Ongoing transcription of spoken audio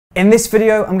In this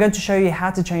video, I'm going to show you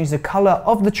how to change the color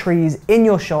of the trees in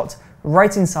your shot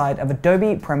right inside of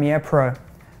Adobe Premiere Pro.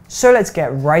 So let's get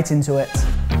right into it.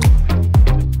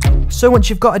 So once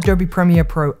you've got Adobe Premiere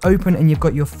Pro open and you've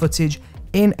got your footage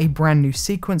in a brand new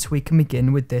sequence, we can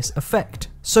begin with this effect.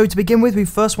 So to begin with, we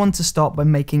first want to start by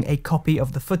making a copy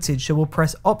of the footage. So we'll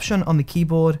press Option on the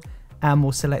keyboard and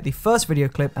we'll select the first video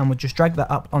clip and we'll just drag that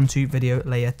up onto video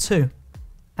layer 2.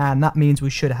 And that means we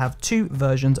should have two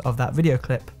versions of that video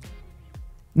clip.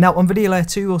 Now on video layer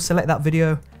 2, we'll select that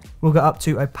video, we'll go up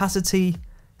to opacity,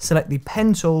 select the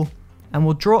pen tool, and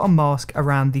we'll draw a mask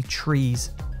around the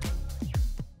trees.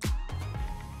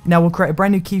 Now we'll create a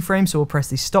brand new keyframe, so we'll press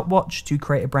the stopwatch to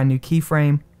create a brand new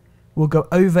keyframe. We'll go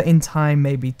over in time,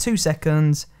 maybe 2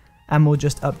 seconds, and we'll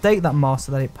just update that mask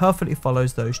so that it perfectly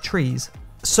follows those trees.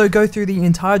 So go through the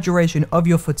entire duration of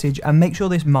your footage and make sure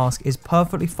this mask is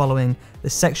perfectly following the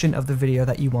section of the video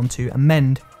that you want to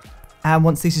amend. And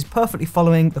once this is perfectly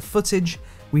following the footage,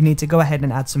 we need to go ahead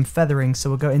and add some feathering.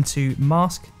 So we'll go into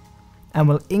mask and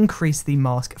we'll increase the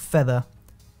mask feather.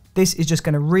 This is just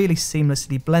going to really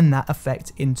seamlessly blend that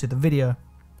effect into the video.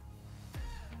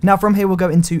 Now from here, we'll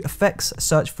go into effects,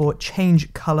 search for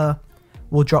change color.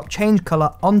 We'll drop change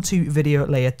color onto video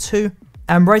layer 2.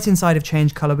 And right inside of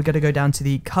change color, we're going to go down to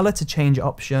the color to change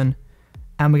option.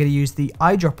 And we're going to use the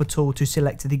eyedropper tool to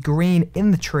select the green in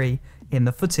the tree in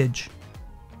the footage.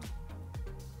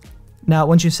 Now,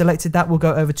 once you've selected that, we'll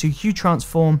go over to Hue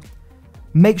Transform.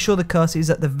 Make sure the cursor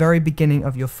is at the very beginning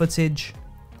of your footage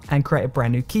and create a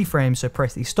brand new keyframe. So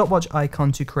press the stopwatch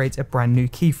icon to create a brand new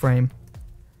keyframe.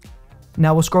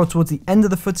 Now we'll scroll towards the end of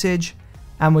the footage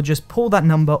and we'll just pull that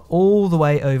number all the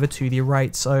way over to the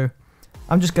right. So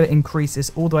I'm just going to increase this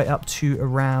all the way up to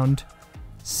around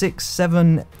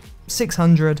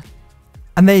 600.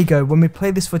 And there you go. When we play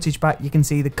this footage back, you can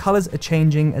see the colors are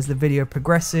changing as the video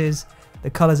progresses. The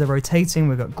colors are rotating.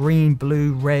 We've got green,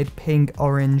 blue, red, pink,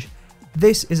 orange.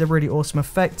 This is a really awesome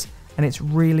effect and it's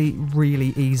really,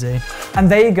 really easy. And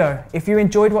there you go. If you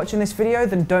enjoyed watching this video,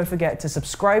 then don't forget to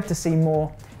subscribe to see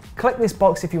more. Click this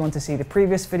box if you want to see the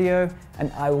previous video,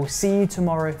 and I will see you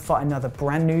tomorrow for another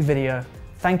brand new video.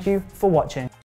 Thank you for watching.